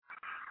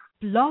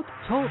Blog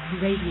Talk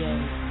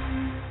Radio.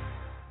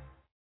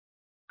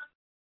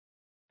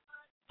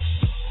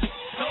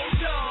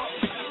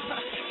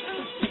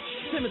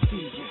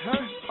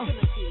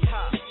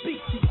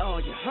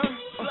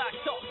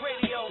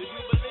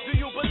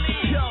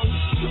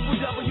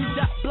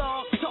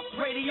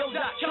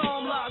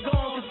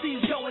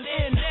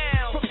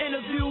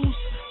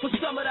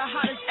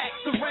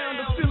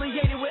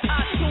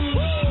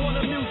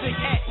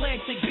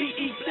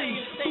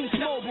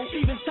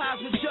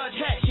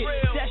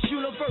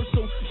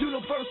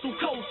 Universal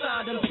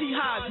co-signed him,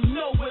 T-High, you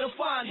know where to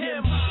find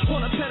him.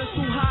 On a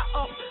pedestal high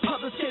up,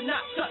 others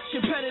cannot touch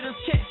him. Competitors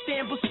can't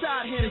stand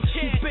beside him.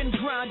 He's been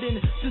grinding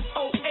since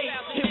 '08.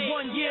 Hit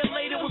 1 year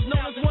later, was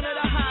known as one of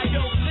the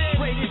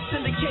highest rated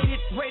syndicated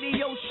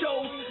radio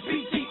shows.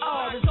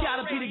 BTR has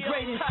gotta be the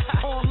greatest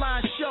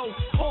online show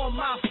on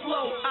my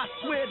flow. I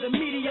swear the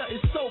media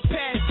is so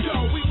past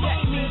go.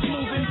 That means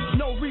moving,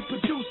 no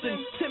reproducing.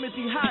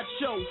 Timothy Hot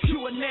Show,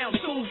 you are now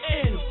tuned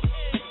in.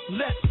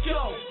 Let's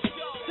go.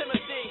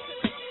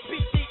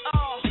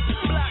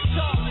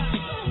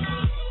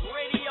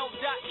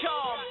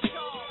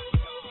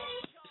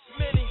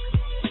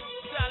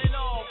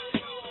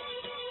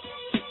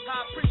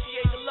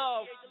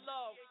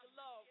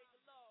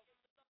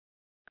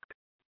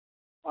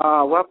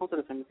 Welcome to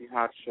the Timothy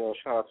Hot Show.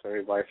 Shout out to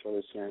everybody for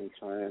listening.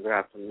 Good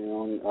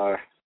afternoon.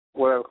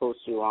 Whatever close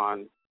to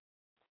on.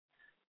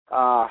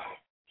 Shout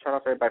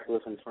out to everybody for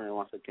listening to me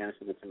once again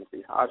to the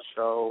Timothy Hot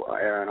Show,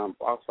 airing on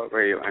Blog Talk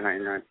Radio and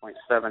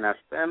 99.7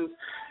 FM.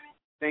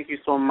 Thank you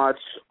so much.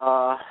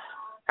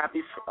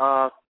 Happy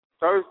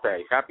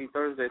Thursday. Happy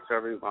Thursday to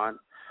everyone.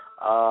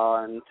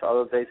 And to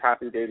other days,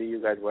 happy day to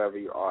you guys wherever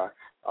you are.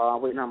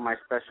 Waiting on my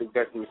special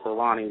guest, Mr.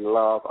 Loni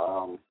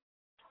Love.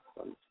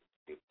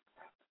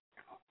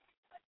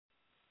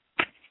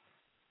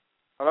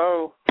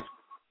 Hello.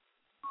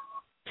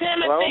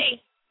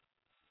 Timothy.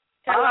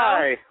 Hello?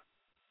 Hi.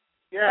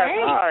 Yes,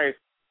 hey. Hi.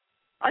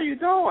 How you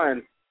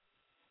doing?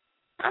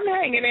 I'm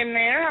hanging in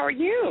there. How are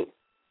you?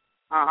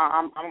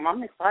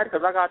 I'm excited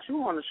because I got you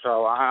on the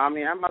show.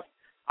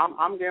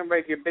 I'm getting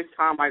ready to get big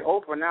time like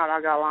Oprah now that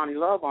I got Loni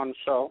Love on the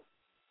show.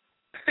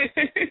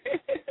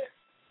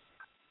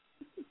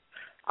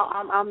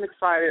 I'm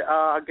excited.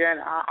 Again,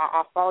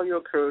 I follow your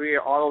career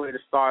all the way to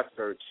Star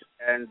Search,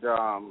 and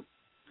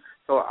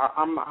so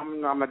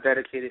I'm a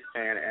dedicated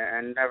fan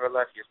and never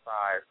left your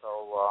side. So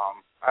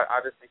I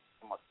just think you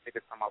so much take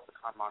the time out to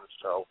come on the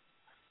show.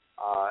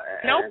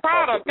 No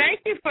problem.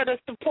 Thank you for the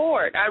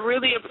support. I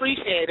really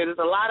appreciate it.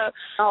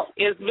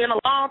 It's been a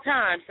long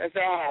time since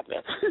that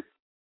happened.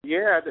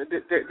 Yeah.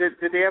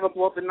 Did they ever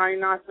blow up the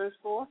 99 cents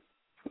for?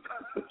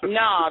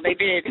 No, they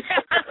didn't.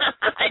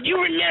 And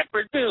you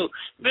remember too.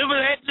 Remember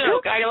that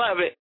joke? I love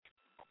it.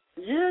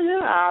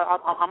 Yeah.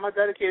 I'm a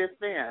dedicated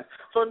fan.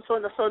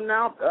 So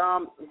now,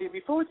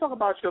 before we talk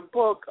about your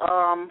book,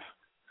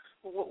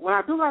 when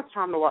I do have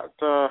time to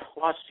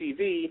watch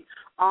TV,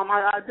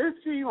 I did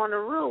see you on the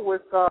reel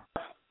with the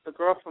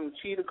girl from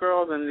Cheetah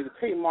Girls and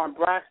Tamar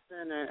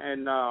Braxton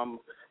and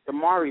the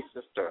Mari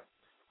sister.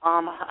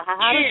 How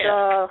did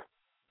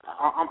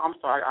I'm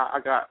sorry,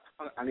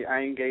 I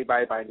ain't gay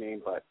by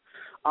name, but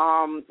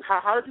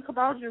how did you come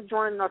about you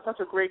joining such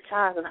a great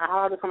cast, and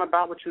how did it come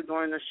about with you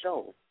doing the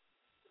show?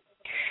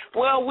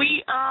 Well,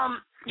 we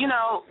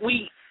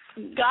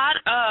got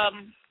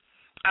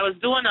I was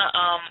doing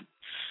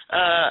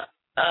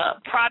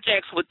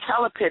projects with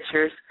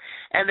Telepictures,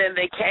 and then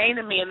they came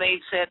to me and they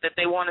said that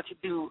they wanted to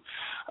do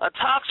a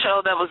talk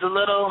show that was a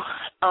little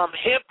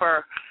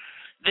hipper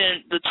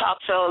than the talk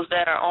shows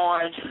that are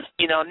on,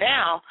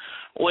 now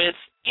with,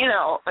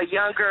 a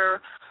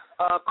younger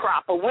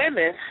crop of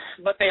women,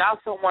 but they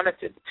also wanted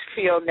to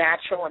feel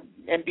natural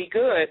and be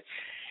good.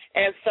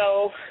 And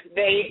so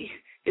they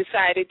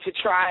decided to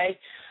try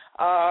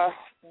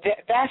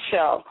that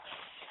show.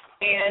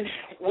 And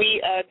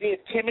we did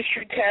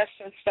chemistry tests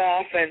and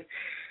stuff, and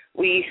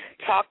we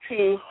talked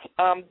to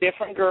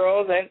different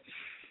girls, and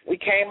we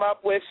came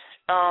up with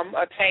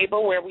a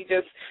table where we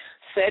just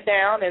sat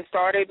down and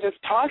started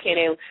just talking,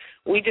 and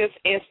we just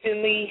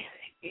instantly,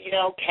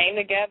 came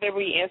together.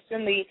 We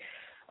instantly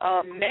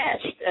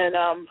meshed,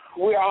 and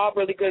we're all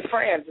really good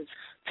friends.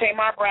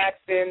 Tamar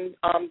Braxton,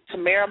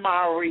 Tamara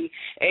Mowry,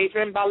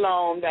 Adrienne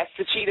Ballone, that's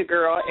the Cheetah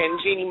Girl, and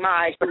Jeannie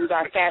Mai, who's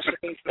our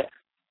fashionista.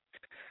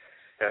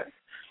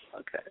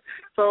 Okay.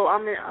 So,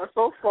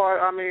 so far,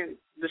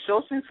 the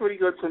show seems pretty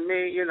good to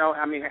me,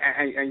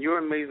 and you're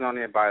amazing on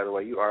it, by the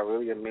way. You are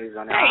really amazing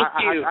on it.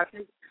 Thank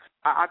you.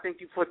 I think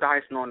you put the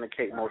icing on the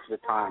cake most of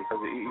the time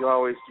because you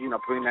always,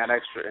 bring that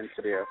extra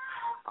into there.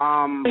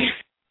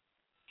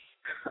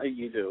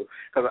 You do.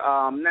 Because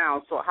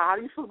now, so how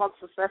do you feel about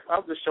the success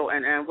of the show,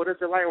 and what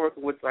is it like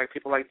working with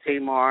people like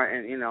Tamar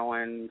and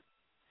and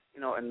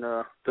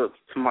the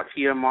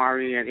Tia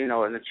Mari and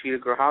and the Cheetah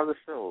Girl? How does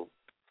it feel?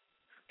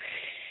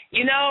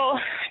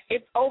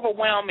 It's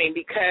overwhelming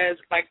because,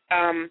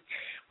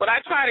 what I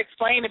try to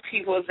explain to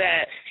people is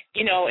that,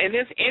 in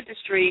this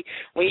industry,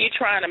 when you're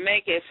trying to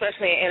make it,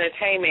 especially in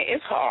entertainment,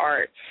 it's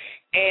hard.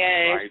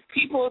 And right.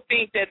 people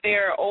think that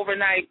they're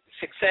overnight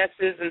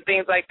successes and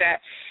things like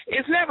that.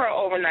 It's never an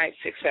overnight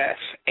success.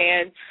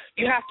 And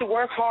you have to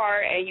work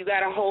hard, and you got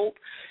to hope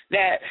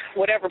that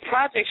whatever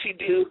projects you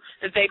do,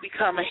 that they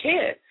become a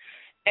hit.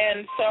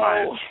 And so,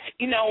 right.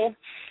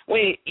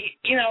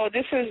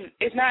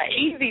 it's not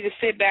easy to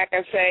sit back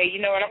and say, you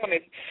know what, I'm going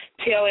to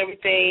tell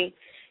everything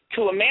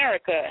to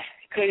America.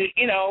 Because,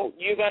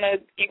 you're gonna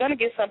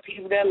get some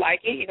people that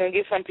like it. You're going to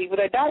get some people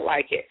that don't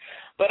like it.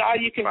 But all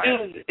you can right.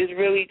 do is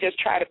really just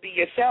try to be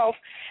yourself,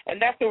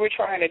 and that's what we're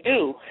trying to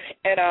do.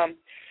 And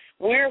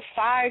we're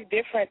 5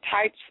 different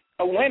types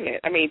of women.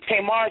 I mean,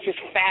 Tamar's just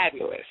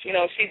fabulous.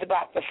 She's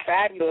about the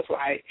fabulous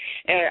life,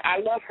 and I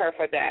love her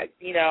for that.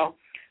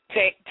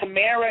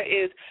 Tamara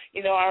is,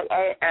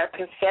 our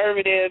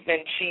conservative,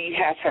 and she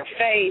has her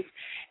faith,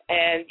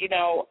 and,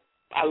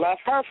 I love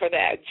her for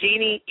that.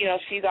 Jeannie,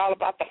 she's all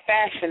about the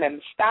fashion and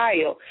the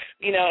style,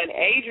 and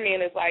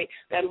Adrienne is like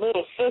that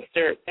little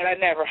sister that I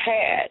never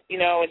had,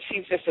 and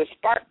she's just a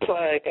spark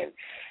plug, and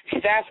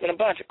she's asking a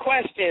bunch of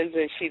questions,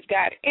 and she's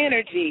got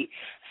energy.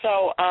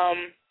 So,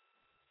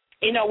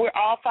 we're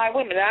all 5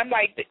 women. And I'm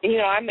like,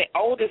 I'm the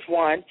oldest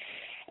one.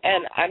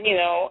 And I've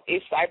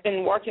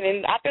been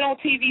on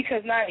TV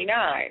since '99.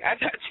 I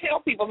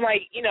tell people, I'm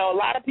like, a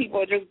lot of people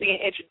are just being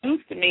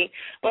introduced to me,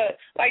 but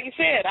like you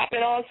said, I've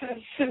been on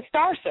since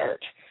Star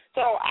Search.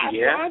 So I've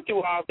gone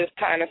through all this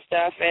kind of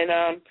stuff, and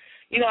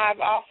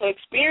I've also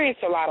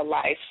experienced a lot of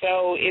life.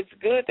 So it's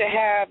good to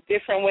have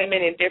different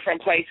women in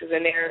different places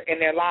in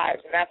their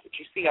lives, and that's what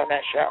you see on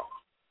that show.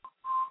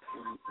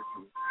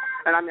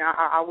 And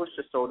I wish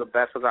the show the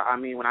best, because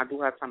when I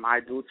do have time, I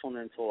do tune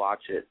in to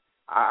watch it.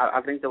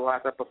 I think the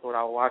last episode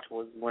I watched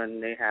was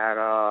when they had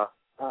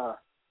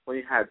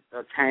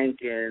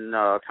Tank and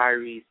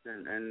Tyrese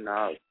and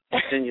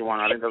Genuine.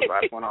 I think that was the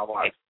last one I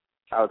watched.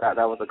 That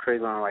was a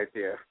crazy one right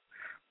there.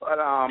 But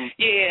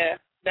yeah,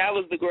 that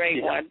was the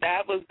great one.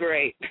 That was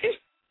great.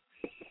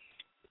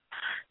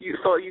 You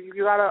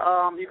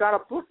got a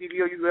book.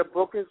 Your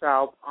book is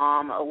out.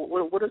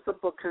 What does the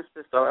book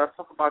consist of? Let's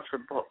talk about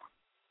your book.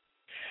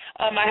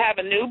 I have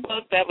a new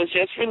book that was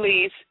just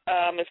released.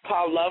 It's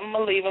called Love 'Em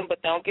or Leave 'Em,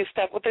 but Don't Get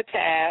Stuck with the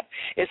Tab.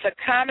 It's a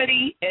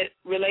comedy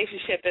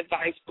relationship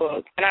advice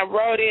book, and I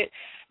wrote it,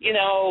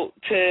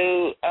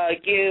 to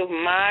give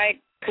my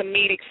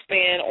comedic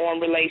spin on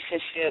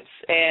relationships,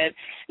 and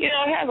it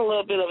has a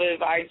little bit of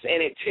advice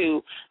in it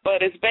too,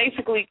 but it's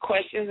basically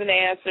questions and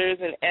answers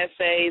and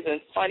essays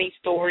and funny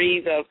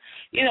stories of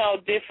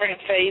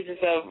different phases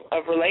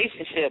of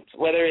relationships,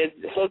 whether it's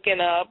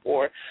hooking up,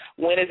 or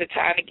when is it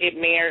time to get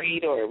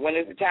married, or when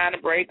is it time to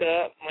break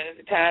up, when is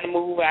it time to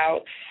move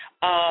out.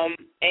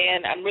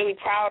 And I'm really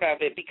proud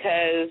of it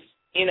because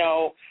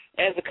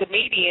as a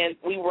comedian,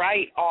 we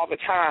write all the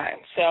time.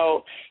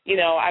 So,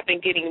 I've been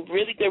getting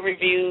really good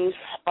reviews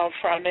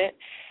from it.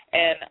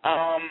 And,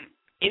 I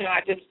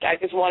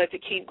just wanted to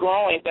keep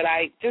growing. But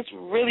I just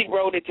really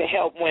wrote it to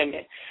help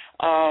women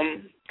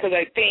because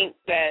I think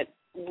that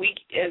we,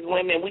 as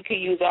women, we can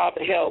use all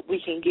the help we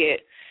can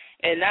get.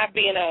 And not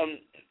being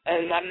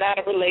and I'm not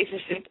a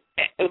relationship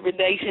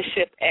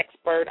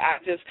expert.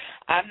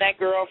 I'm that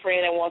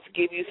girlfriend that wants to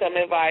give you some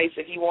advice.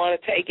 If you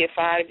want to take it,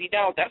 fine. If you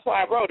don't, that's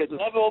why I wrote it.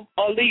 Love or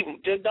leave them.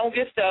 Just don't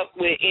get stuck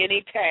with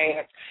any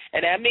tabs.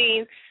 And that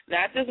means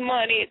not just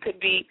money. It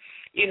could be,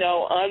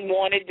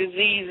 unwanted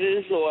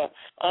diseases or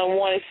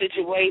unwanted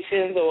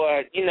situations, or,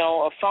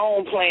 a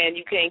phone plan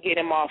you can't get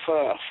them off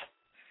of.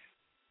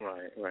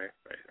 Right.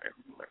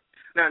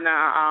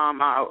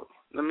 Now,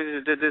 let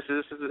me. This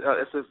is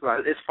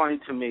it's funny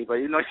to me, but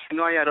you know,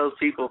 I had those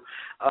people.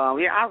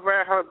 I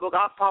read her book.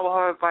 I follow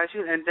her advice,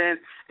 and then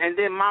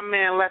my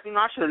man left.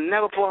 I should have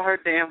never bought her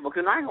damn book,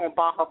 and I ain't gonna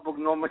buy her book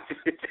no more. What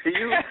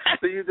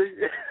do you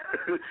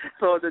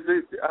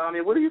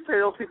say to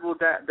those people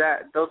that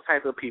those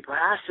type of people?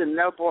 I should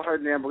never bought her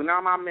damn book. Now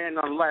my man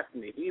done left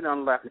me. He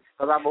done left me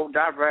because I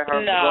read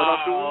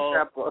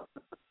her book.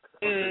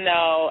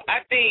 No,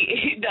 I think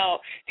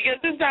because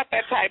it's not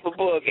that type of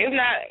book. It's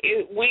not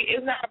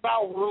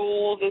about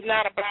rules. It's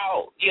not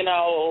about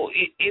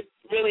it's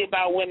really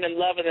about women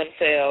loving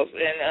themselves,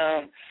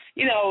 and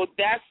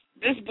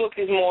this book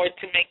is more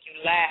to make you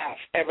laugh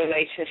at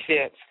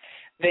relationships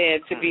than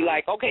to be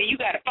like, okay, you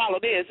got to follow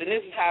this, and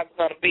this is how it's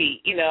gonna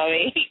be.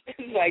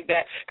 It's like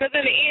that. Because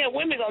in the end,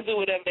 women gonna do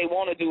whatever they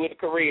want to do with a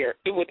career.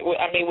 With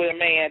a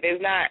man.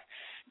 There's not.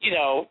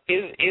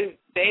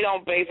 They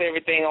don't base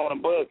everything on a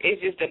book.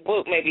 It's just the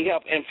book maybe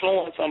help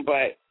influence them,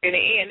 but in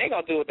the end, they're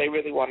going to do what they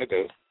really want to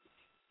do.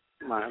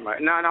 Right.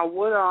 Now,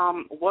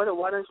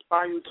 what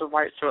inspired you to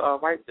write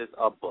this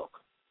book?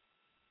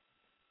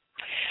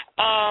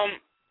 I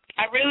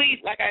really,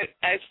 like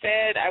I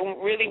said, I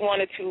really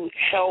wanted to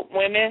help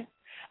women.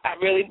 I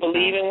really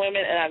believe in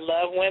women, and I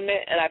love women,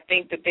 and I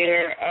think that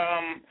they're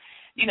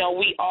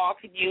we all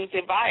could use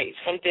advice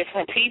from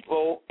different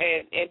people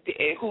and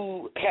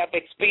who have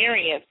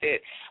experienced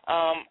it.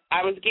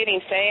 I was getting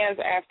fans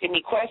asking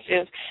me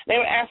questions. They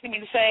were asking me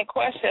the same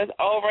questions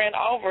over and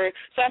over.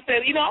 So I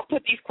said, I'll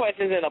put these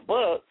questions in a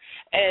book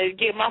and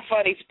get my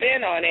funny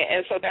spin on it.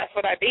 And so that's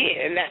what I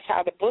did, and that's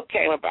how the book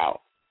came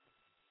about.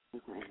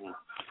 Mm-hmm.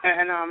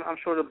 And I'm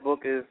sure the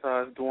book is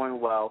doing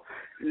well.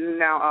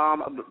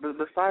 Now,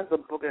 besides the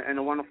book and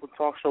the wonderful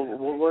talk show,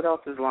 what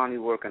else is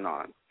Loni working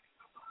on?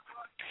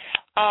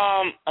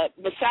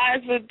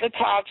 Besides the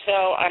talk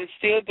show, I'm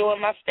still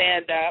doing my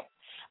stand-up.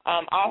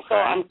 Also, okay.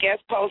 I'm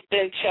guest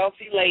posting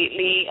Chelsea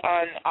lately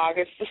on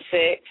August the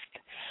 6th.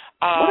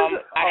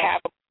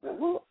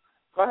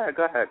 Go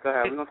ahead.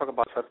 We're going to talk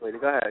about Chelsea later.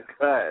 Go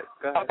ahead.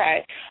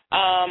 Okay.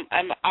 I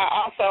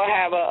also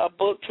have a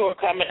book tour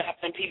coming up,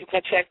 and people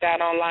can check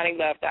that on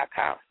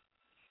LoniLove.com.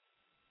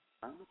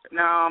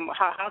 Now,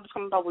 how did it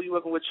come about? Were you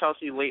working with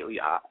Chelsea lately?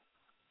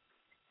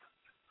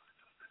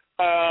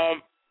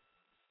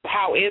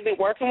 How is it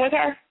working with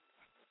her?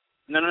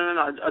 No.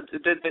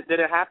 Did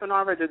it happen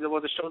already?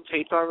 Was the show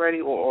taped already,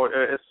 or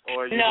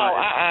no?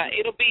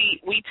 It'll be.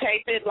 We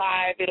tape it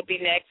live. It'll be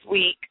next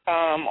week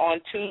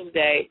on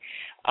Tuesday,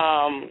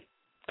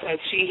 because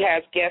she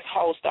has guest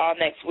host all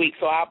next week.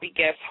 So I'll be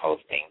guest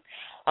hosting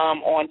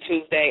on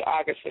Tuesday,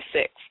 August the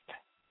 6th.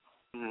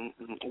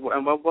 Mm-hmm.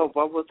 And what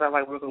was that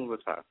like working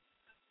with her?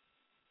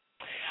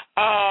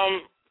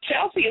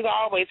 Chelsea is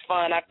always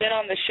fun. I've been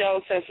on the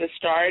show since it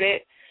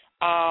started.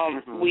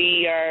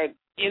 We are,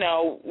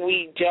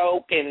 we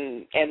joke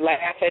and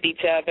laugh at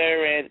each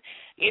other, and,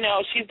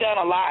 she's done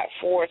a lot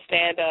for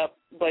stand-up,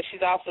 but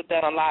she's also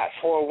done a lot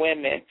for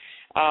women.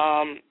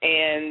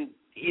 And,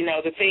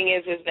 the thing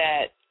is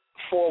that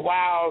for a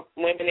while,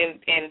 women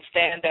in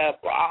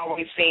stand-up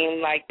always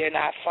seem like they're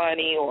not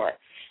funny or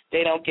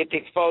they don't get the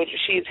exposure.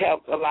 She's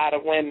helped a lot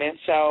of women,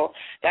 so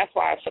that's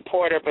why I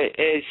support her, but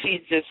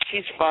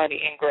she's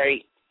funny and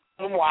great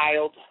and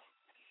wild.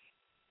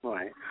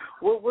 Right.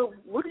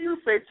 What do you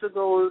say to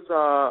those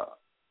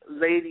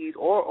ladies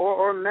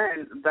or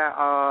men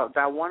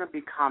that want to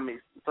be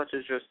comics, such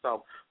as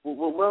yourself?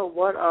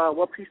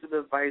 What piece of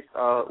advice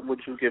would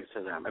you give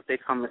to them if they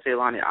come and say,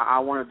 Loni, I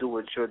want to do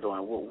what you're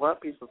doing?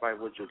 What piece of advice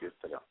would you give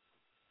to them?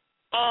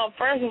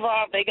 First of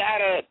all, they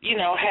gotta,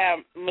 have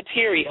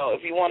material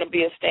if you want to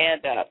be a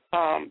stand-up.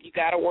 You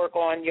gotta work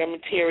on your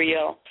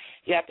material.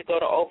 You have to go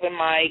to open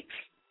mics.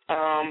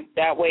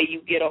 That way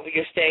you get over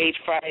your stage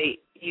fright.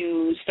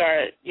 You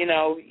start,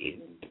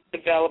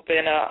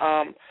 developing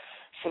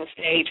some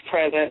stage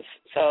presence.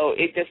 So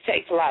it just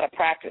takes a lot of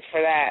practice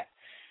for that.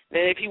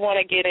 Then if you want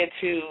to get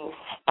into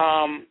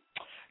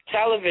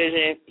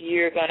television,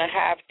 you're going to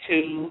have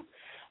to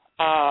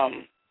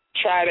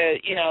try to,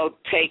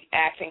 take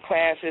acting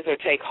classes or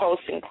take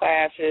hosting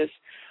classes.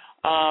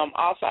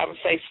 Also, I would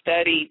say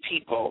study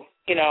people,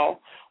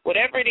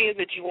 whatever it is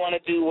that you want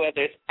to do,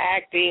 whether it's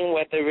acting,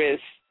 whether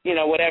it's,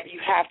 whatever, you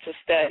have to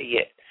study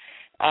it.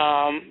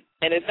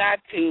 And it's not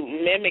to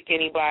mimic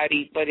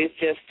anybody, but it's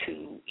just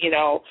to,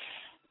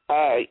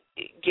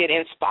 get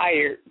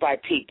inspired by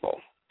people.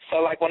 So,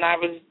 like when I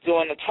was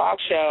doing the talk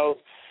shows,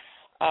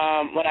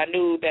 when I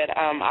knew that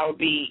I would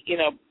be,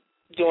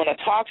 doing a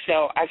talk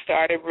show, I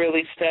started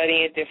really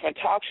studying different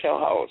talk show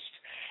hosts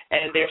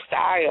and their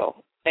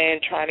style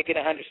and trying to get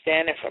an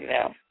understanding from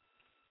them.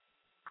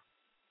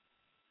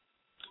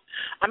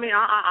 I mean,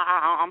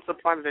 I'm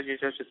surprised that you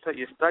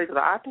studied, because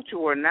I thought you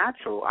were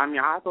natural. I mean,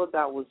 I thought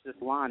that was just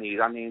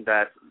Loni. I mean,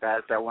 that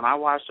when I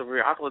watched the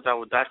real, I thought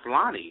that's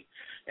Loni.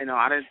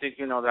 I didn't think,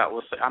 that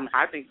was.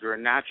 I think you're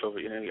natural.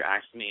 But, you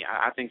ask me.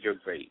 I think you're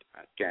great.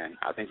 Again,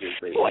 I think you're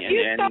great. Well,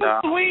 you're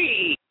so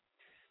sweet.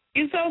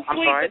 You're so sweet. I'm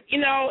sorry?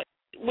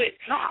 But,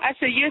 I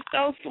said you're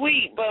so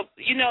sweet. But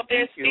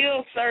there's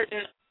still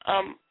certain.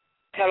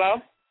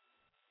 Hello.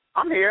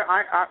 I'm here.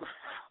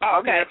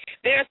 Okay.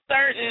 There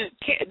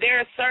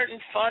are certain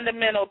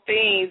fundamental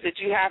things that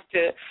you have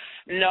to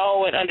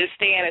know and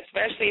understand,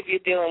 especially if you're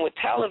dealing with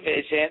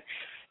television.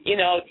 You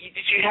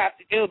have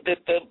to do.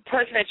 The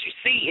person that you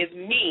see is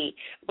me,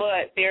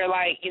 but they're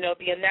like,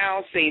 the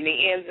announcing, the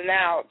ins and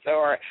outs,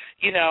 or,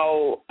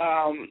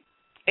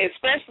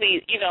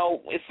 especially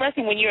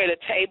when you're at a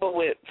table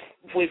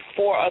with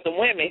 4 other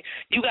women,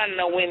 you got to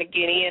know when to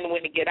get in,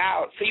 when to get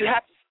out. So you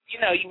have to.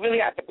 You really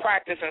have to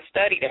practice and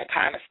study that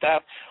kind of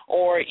stuff,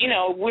 or,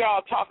 we're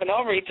all talking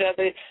over each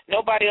other.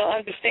 Nobody will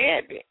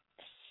understand it.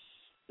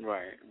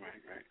 Right.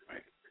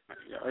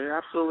 Yeah, you're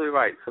absolutely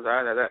right, because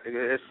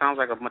it sounds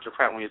like a bunch of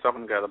crap when you're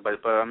talking together,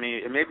 but I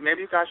mean,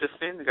 maybe you guys should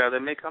sing together.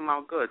 It may come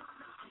out good.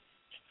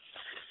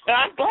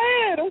 I'm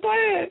glad.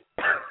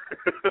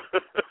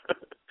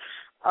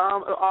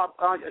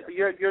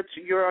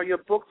 Your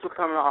books are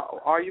coming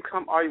out.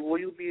 Will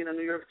you be in the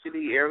New York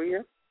City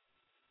area?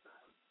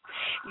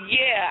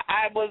 Yeah,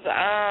 I was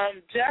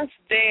just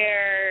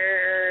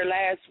there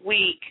last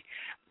week,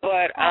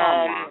 but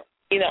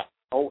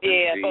but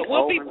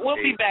we'll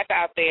be back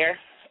out there.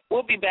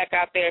 We'll be back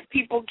out there.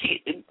 People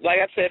like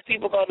I said,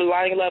 people go to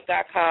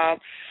LoniLove.com.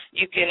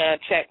 You can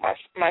check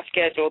my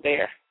schedule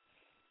there.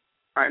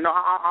 All right, no,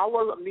 I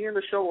will. Me and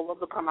the show will love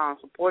to come out and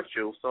support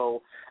you.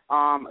 So,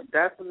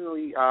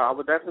 definitely, I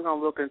would definitely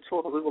gonna look into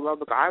it. We would love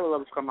to. I would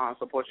love to come out and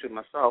support you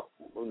myself.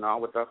 You know, I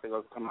would definitely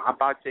love to come out. I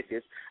bought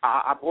tickets.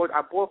 I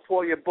bought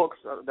 4 of your books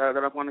that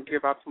I'm going to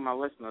give out to my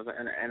listeners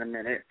in a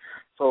minute.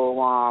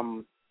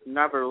 So,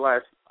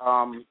 nevertheless,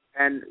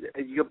 and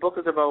your book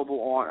is available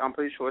on. I'm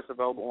pretty sure it's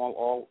available on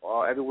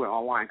all everywhere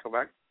online.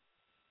 Correct?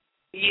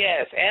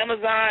 Yes,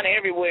 Amazon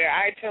everywhere,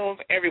 iTunes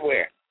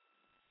everywhere.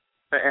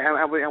 And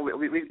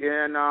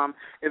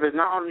if it's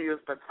not on the New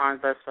York Times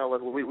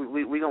bestsellers,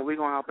 we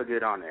gonna help it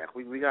get on there.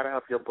 We gotta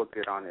help your book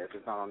get on there if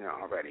it's not on there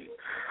already.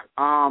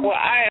 Well,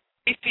 I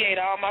appreciate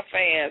all my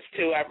fans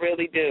too. I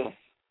really do.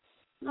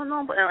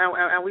 No, but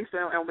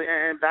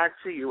and back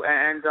to you.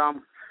 And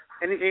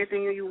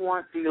anything you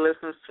want the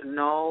listeners to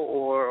know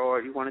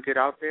or you want to get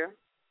out there?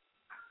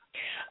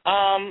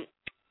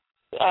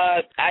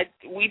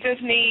 We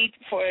just need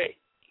for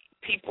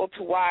people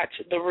to watch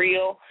The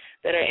Real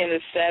that are in the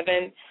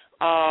 7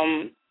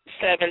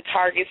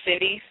 target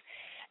cities,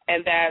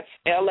 and that's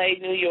L.A.,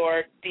 New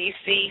York,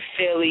 D.C.,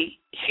 Philly,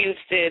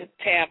 Houston,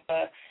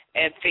 Tampa,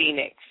 and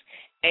Phoenix.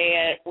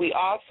 And we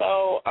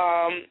also,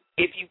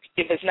 if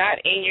it's not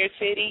in your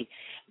city,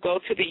 go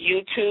to the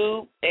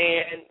YouTube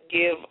and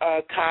give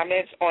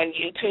comments on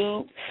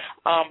YouTube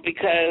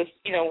because,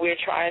 you know, we're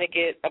trying to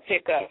get a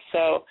pickup.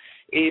 So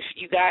if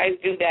you guys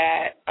do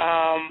that,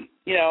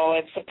 you know,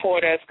 and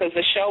support us, because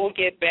the show will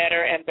get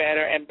better and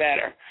better and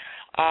better.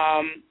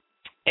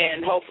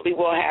 And hopefully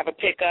we'll have a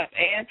pickup.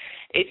 And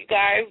if you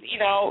guys, you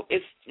know,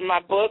 it's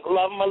my book,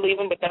 Love 'Em or Leave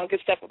 'Em, but Don't Get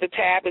Stuck with the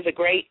Tab, is a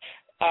great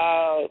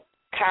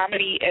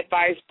comedy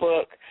advice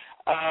book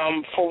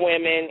for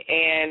women.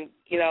 And,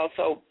 you know,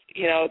 so,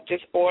 you know,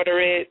 just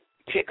order it,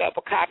 pick up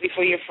a copy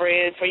for your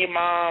friends, for your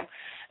mom,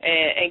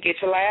 and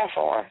get your laugh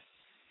on.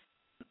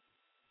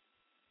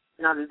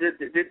 Now, did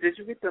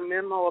you get the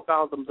memo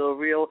about The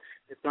Real?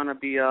 It's going to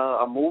be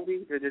a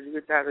movie. Did you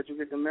get that? Did you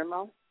get the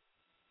memo?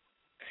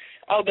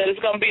 Oh, that it's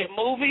going to be a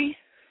movie?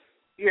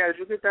 Yeah, did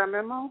you get that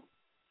memo?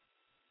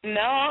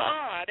 No,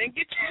 I didn't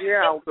get you.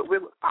 Yeah, but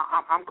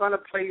I'm going to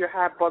play your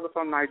half brother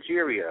from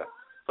Nigeria.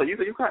 So you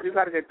got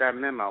to get that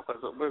memo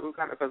because the movie's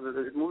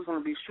going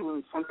to be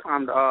shooting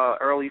sometime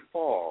early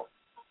fall.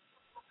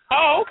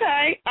 Oh,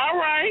 okay. All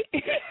right.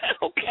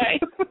 Okay.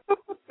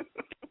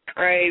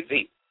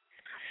 Crazy.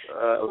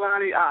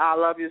 Loni, I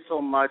love you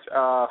so much.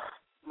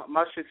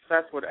 Much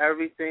success with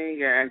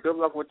everything, and good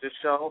luck with the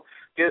show.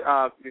 Give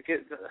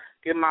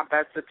my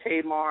best to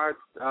Tamar,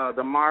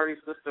 the Marty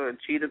sister, and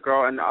Cheetah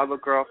Girl, and the other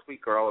girl,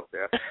 Sweet Girl up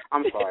there.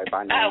 I'm sorry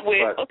by name. I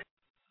will.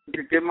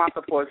 But give my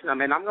support. I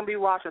mean, I'm gonna be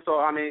watching.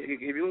 So I mean,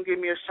 if you can give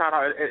me a shout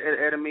out,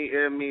 it'll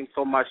mean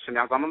so much to me.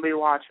 I'm gonna be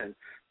watching.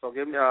 So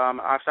give me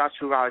I'll shout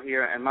you out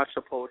here, and much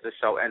support with the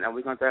show, and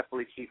we're gonna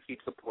definitely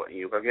keep supporting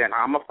you. But again,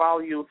 I'm gonna follow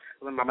you.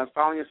 I've been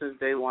following you since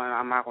day one.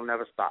 I'm not gonna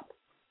never stop.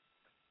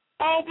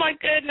 Oh, my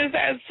goodness,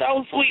 that's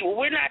so sweet. Well,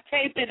 we're not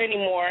taping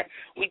anymore.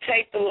 We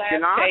taped the last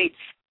tapes.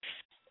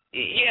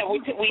 Yeah, we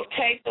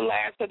taped the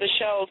last of the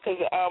shows because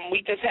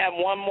we just have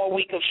one more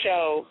week of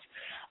shows.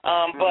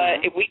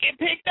 But if we get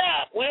picked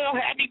up, we'll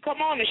have you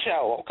come on the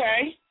show,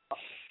 okay?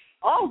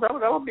 Oh, that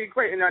would be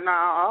great.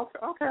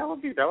 Okay, that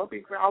would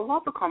be great. I'd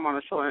love to come on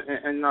the show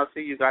and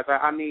see you guys.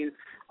 I mean,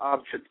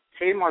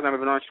 Tamar's never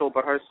been on the show,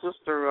 but her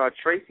sister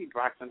Tracy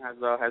Braxton has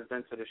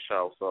been to the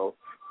show. So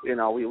you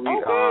know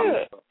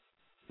good.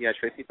 Yeah,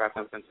 Tracy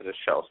Braxton's been to the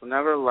show. So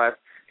nevertheless,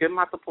 give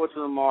my support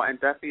to them all, and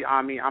definitely,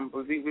 I mean,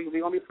 we're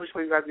gonna be pushing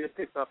for you guys to get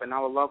picked up, and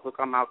I would love to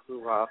come out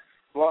to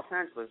Los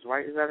Angeles.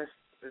 Right? Is that it?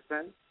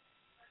 Then?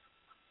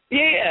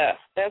 Yeah,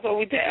 that's what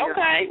we did. Yeah.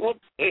 Okay, well,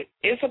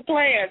 it's a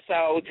plan,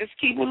 so just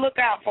keep a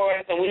lookout for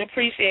us, and we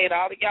appreciate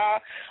all of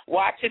y'all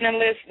watching and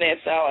listening.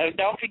 So, and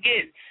don't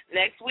forget,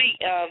 next week,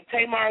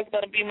 Tamar is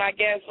going to be my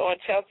guest on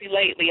Chelsea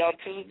Lately on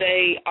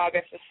Tuesday,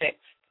 August the 6th.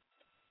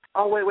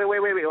 Oh, wait.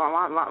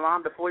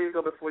 Lon, before you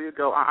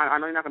go, I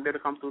know you're not going to be able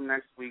to come through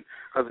next week,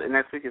 because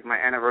next week is my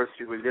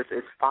anniversary week.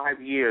 It's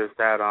 5 years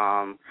that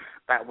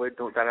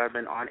I've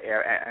been on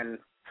air, and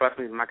trust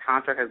me, my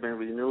contract has been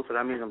renewed, so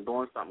that means I'm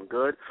doing something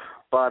good.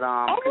 But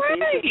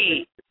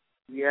can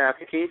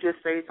you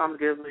just say something,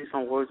 give me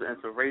some words of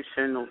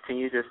inspiration, or can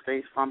you just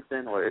say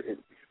something?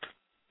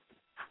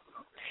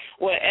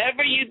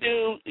 Whatever you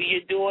do,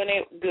 you're doing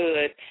it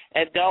good,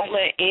 and don't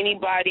let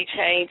anybody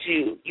change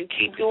you. You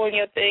keep doing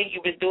your thing.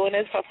 You've been doing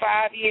this for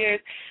 5 years.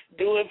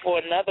 Do it for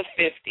another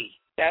 50.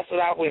 That's what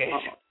I wish.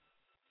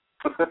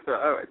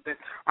 All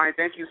right.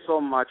 Thank you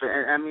so much.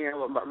 And I mean,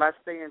 let's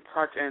stay in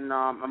touch. And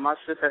much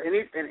just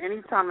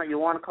any time that you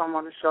want to come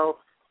on the show,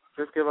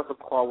 just give us a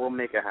call. We'll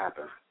make it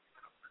happen.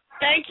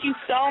 Thank you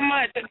so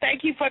much, and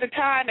thank you for the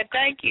time, and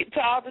thank you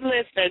to all the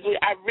listeners.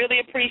 I really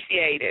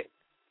appreciate it.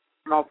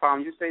 No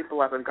problem. You stay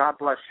blessed, and God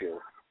bless you.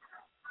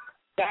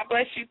 God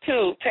bless you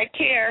too. Take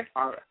care.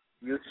 All right.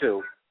 You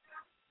too.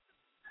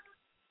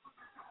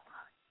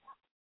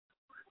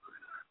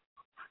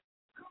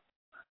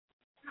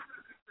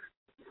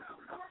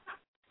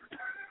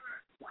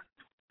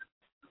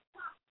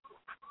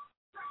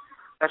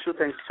 special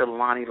thanks to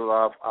Loni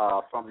Love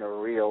from The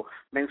Real.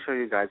 Make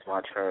sure you guys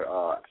watch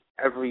her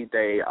every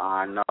day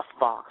on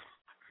Fox.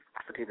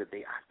 I forget the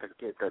day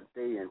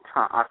and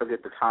time. I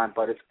forget the time,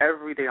 but it's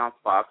every day on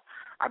Fox.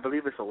 I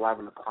believe it's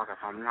 11 o'clock if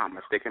I'm not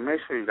mistaken.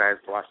 Make sure you guys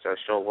watch that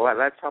show. Well,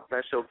 let's help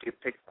that show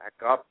get picked back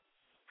up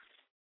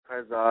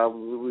because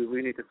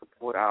we need to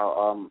support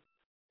our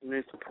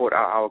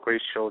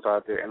great shows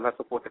out there, and let's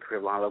support the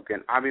career of Loni Love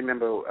again. I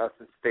remember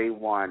since day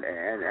one,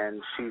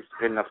 and she's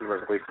been nothing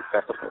but a great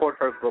success. Support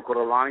her book. Go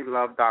to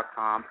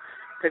LoniLove.com.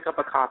 Pick up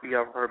a copy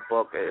of her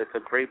book. It's a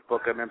great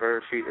book. I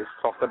remember she is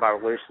talked about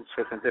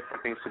relationships and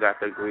different things to that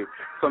degree.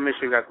 So make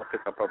sure you guys will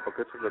pick up her book.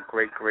 This is a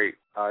great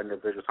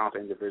individual,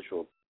 talented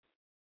individual.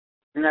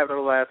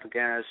 Nevertheless,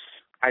 again,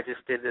 I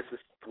just did this.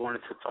 It's going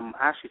to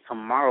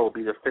tomorrow will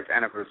be the 5th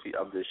anniversary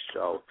of this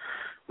show.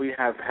 We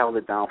have held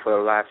it down for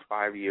the last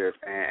 5 years,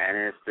 and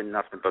it's been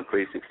nothing but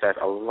great success.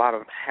 A lot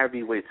of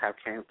heavyweights have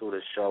came through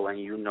the show, and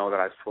you know that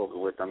I've spoken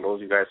with them. Those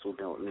of you guys who've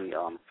been with me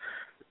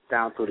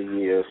down through the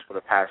years for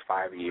the past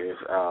 5 years.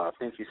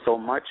 Thank you so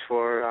much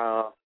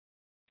for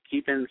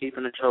keeping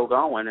the show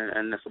going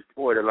and the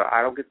support.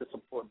 I don't get the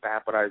support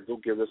back, but I do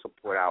give the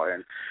support out,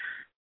 and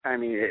I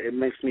mean it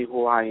makes me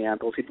who I am.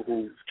 Those people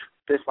who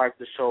dislike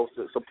the show,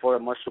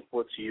 support, much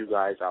support to you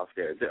guys out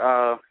there.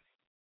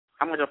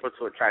 I'm gonna jump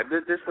into a track.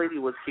 This lady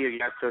was here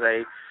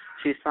yesterday.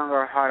 She sung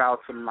her heart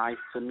out to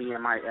me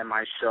and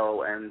my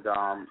show, and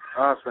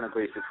it's been a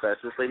great success.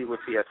 This lady was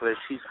here yesterday.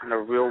 She's on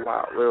a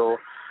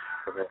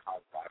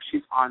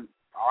she's on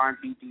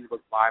R&B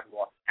Divas Live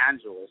Los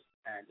Angeles,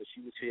 and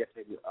she was here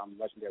yesterday.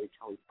 Legendary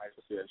Kelly Price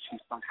was here. She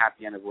sung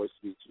Happy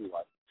Anniversary to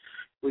us.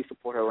 Please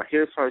support her.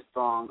 Here's her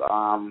song.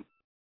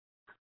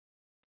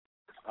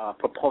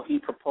 He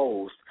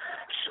Proposed.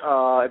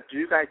 If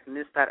you guys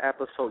missed that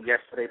episode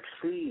yesterday,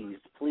 please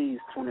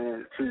tune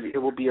in. It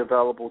will be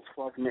available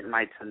 12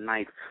 midnight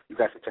tonight. You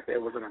guys can check it.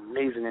 It was an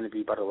amazing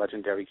interview by the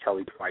legendary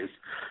Kelly Price.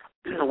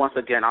 Once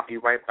again, I'll be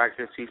right back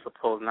here to He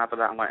Proposed, and after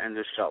that, I'm going to end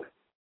this show.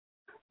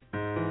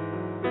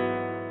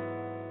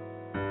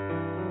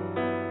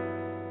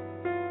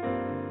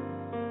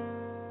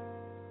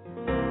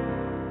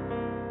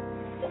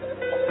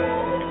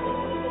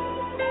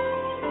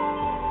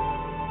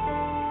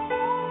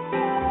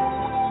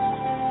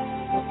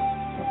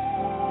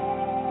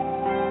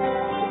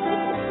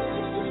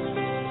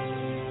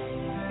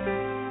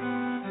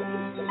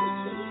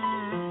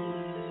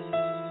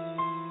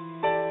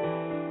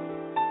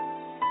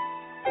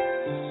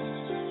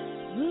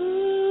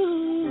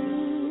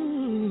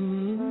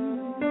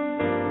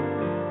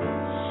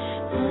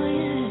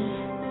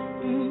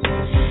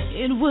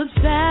 It was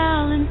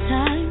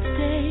Valentine's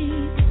Day,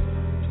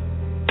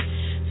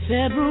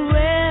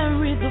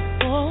 February the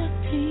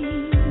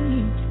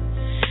 14th.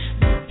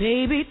 My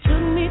baby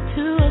took me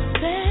to a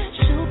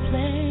special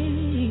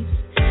place,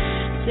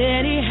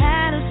 said he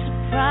had a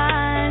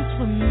surprise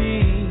for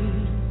me.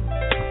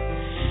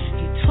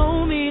 He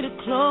told me to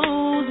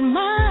close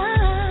my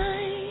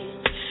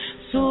eyes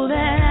so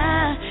that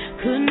I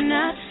could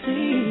not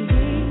see.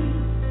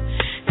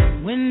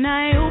 And when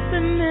I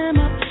opened them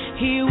up,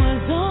 he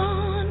was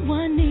on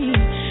one knee,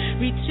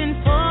 reaching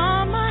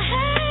for my hand.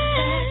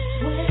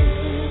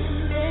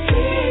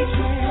 He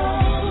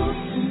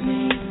proposed to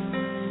me.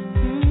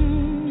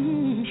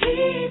 He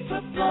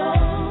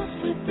proposed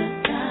with the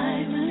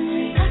diamond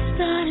ring. I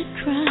started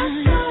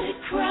crying.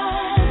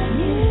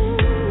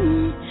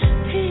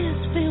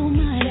 Tears filled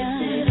my eyes. He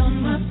said on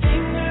my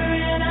finger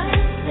and I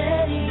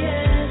said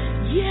yes.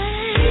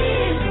 Yes.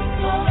 He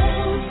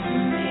proposed to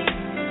me.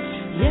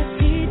 Yes,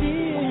 he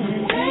did. The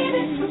way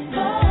he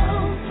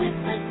proposed.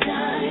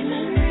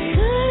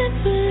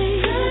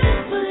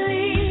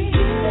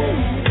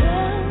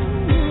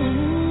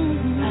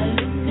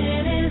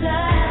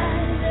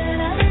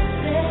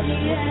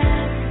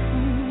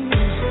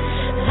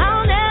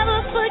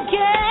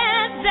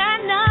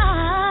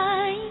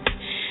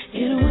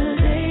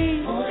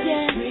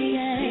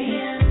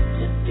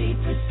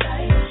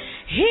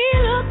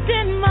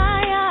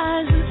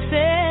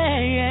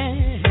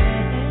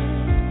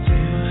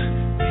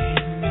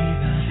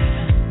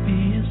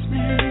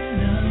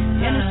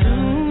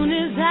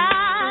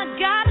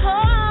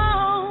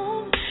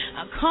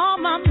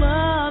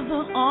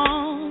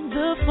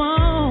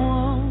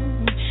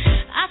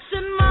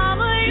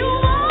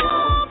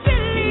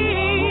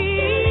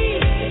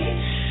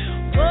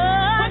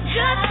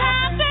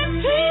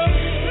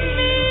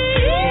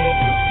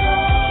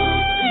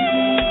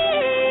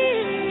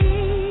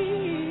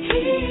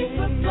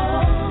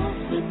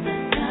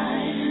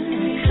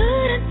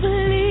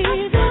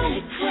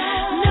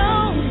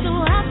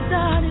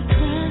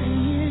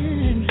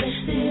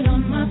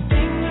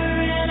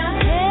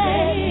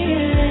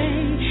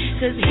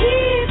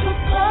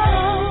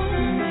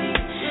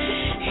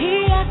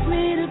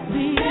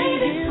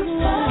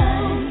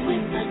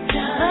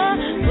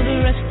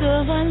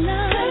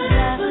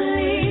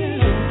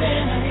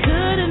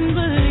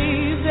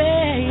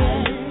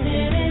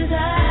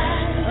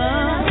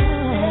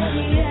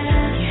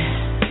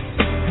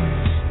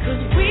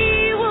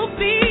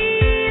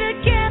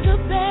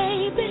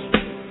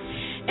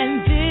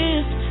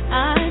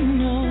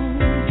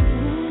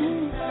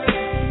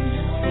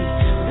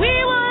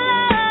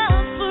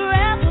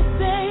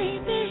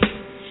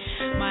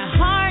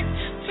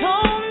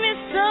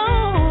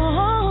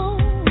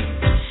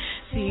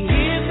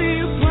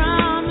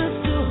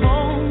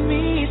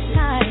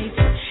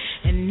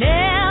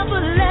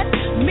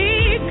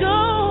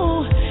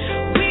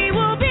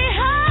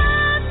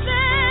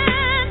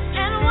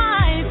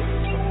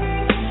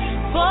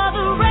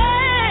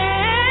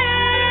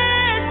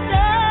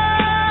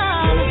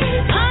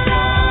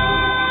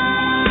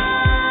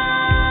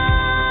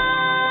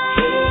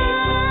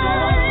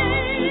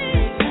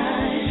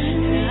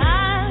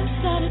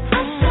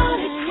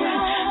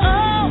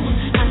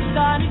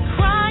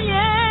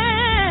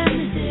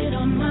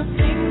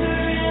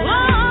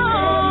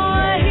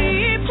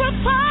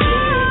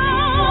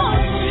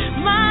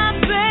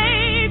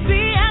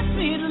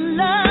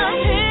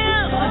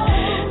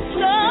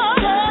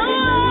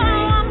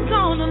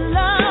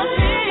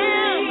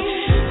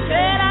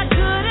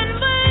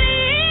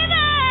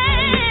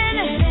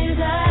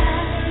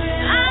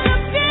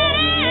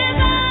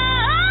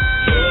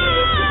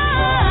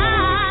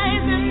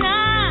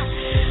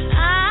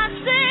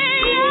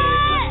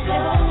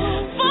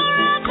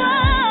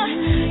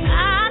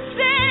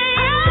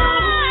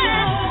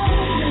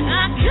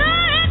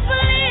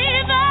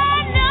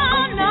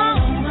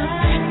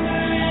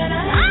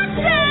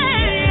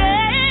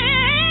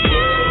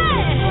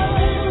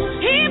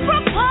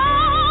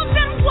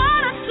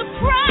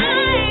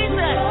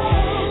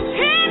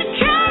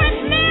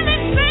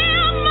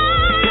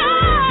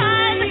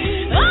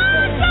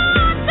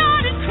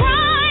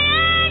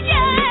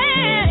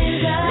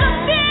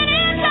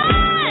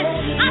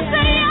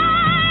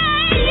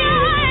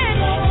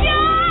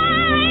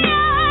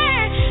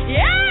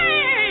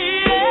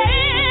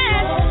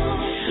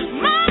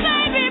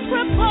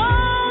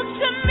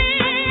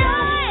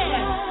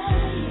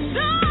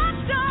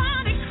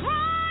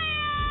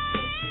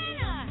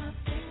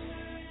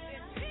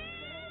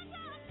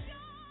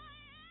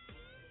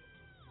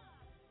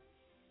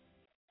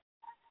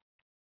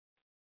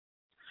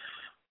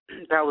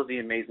 That was the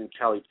amazing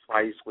Kelly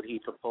Price, what he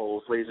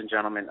proposed. Ladies and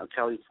gentlemen,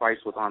 Kelly Price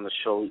was on the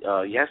show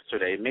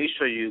yesterday. Make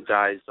sure you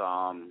guys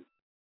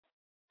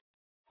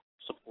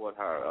support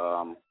her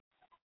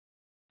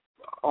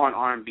on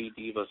R&B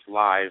Divas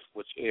Live,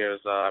 which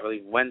airs, I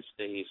believe,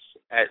 Wednesdays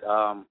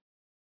on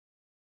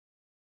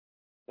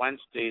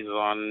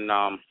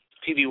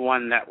TV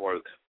One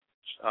Network.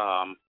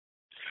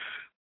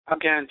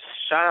 Again,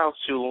 shout out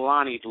to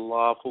Loni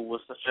Love, who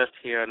was just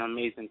here, an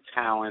amazing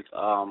talent,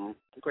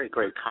 great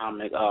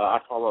comic. I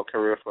follow her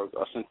career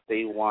since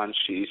day one.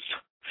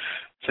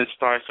 Since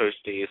Star Search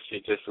days,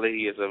 this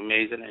lady is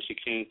amazing, and she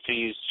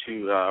continues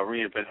to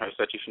reinvent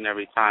herself each and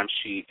every time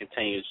she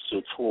continues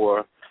to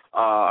tour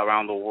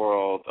around the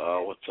world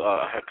with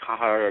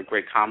her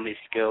great comedy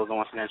skills. And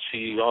once again,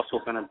 she's also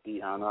going to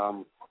be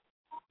on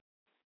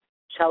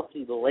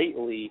Chelsea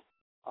Lately,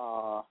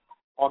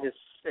 August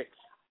 6th.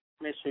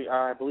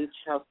 I believe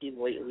Chelsea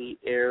Lately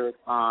airs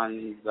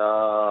on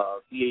the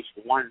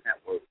VH1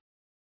 network.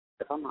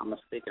 If I'm not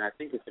mistaken, I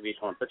think it's the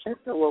VH1. But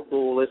check the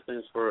local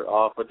listings for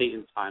date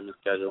and time and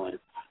scheduling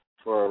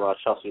for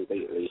Chelsea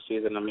Lately.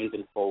 She's an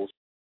amazing host,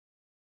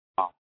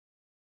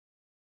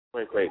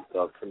 great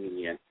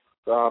comedian.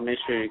 Make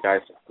sure you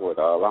guys support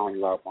Loni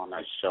Love on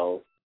that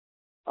show.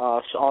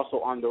 Also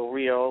on The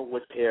Real,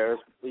 which airs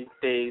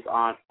weekdays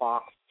on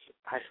Fox.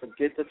 I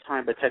forget the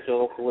time, but check your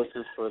local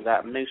listings for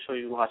that. Make sure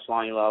you watch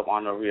Loni Love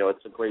on The Real.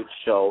 It's a great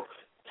show.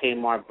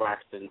 Tamar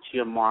Braxton,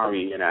 Tia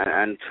Mari,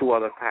 and two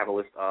other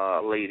fabulous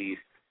ladies.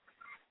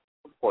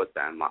 Support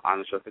them.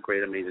 Honestly, it's a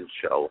great, amazing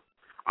show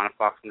on the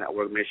Fox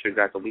Network. Make sure you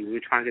guys, we're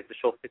trying to get the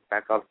show picked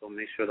back up, so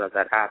make sure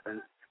that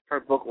happens. Her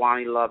book,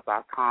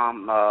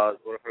 LoniLove.com. Go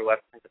to her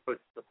website to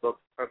purchase the book.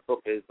 Her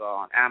book is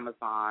on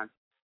Amazon,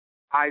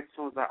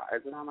 iTunes.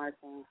 Is it on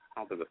iTunes? I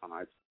don't think it's on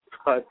iTunes.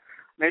 But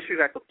make sure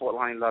you guys support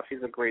Loni Love.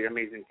 She's a great,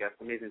 amazing guest,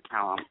 amazing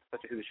talent. I'm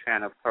such a huge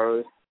fan of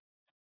hers.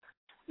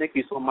 Thank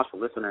you so much for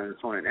listening and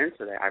tuning in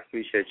today. I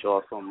appreciate you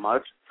all so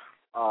much.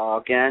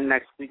 Again,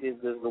 next week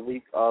is the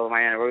week of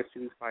my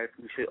anniversary, so I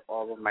appreciate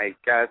all of my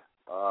guests.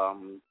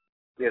 I'm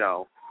going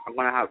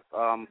to have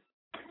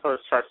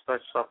such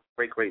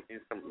great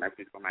things coming next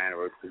week for my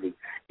anniversary week.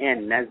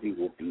 And Nezzy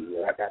will be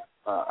here.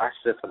 That's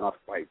just enough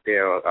right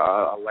there,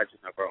 a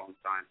legend of her own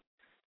time.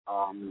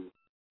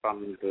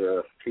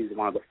 She's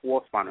one of the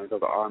forerunners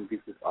of the R&B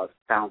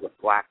Sounds of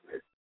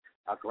Blackness,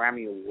 a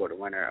Grammy Award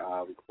winner,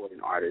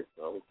 recording artist,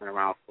 who's been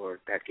around for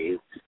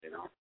decades,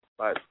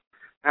 But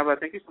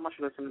thank you so much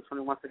for listening to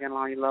me once again,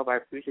 Loni Love. I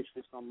appreciate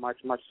you so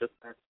much, much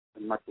respect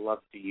and much love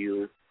to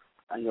you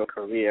and your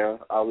career.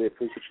 We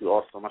appreciate you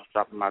all so much for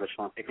dropping by the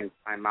show and taking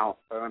time out.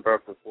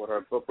 Remember, for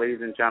her book,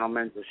 ladies and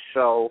gentlemen, the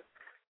show,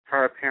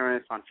 her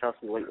appearance on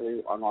Chelsea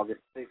Lately on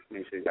August 6th.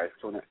 Make sure you guys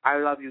tune in. I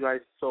love you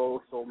guys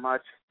so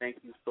much. Thank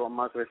you so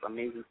much for this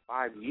amazing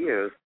 5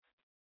 years.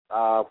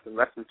 For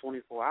less than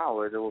 24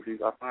 hours, it will be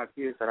about 5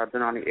 years that I've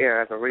been on the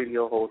air as a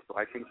radio host. So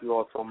I thank you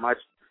all so much.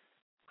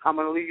 I'm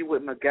going to leave you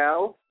with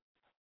Miguel.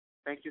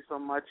 Thank you so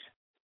much.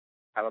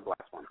 Have a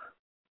blessed one.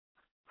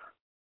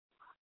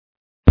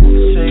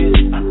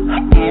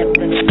 I've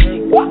been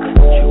sick, you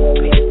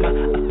be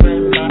my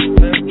friend, my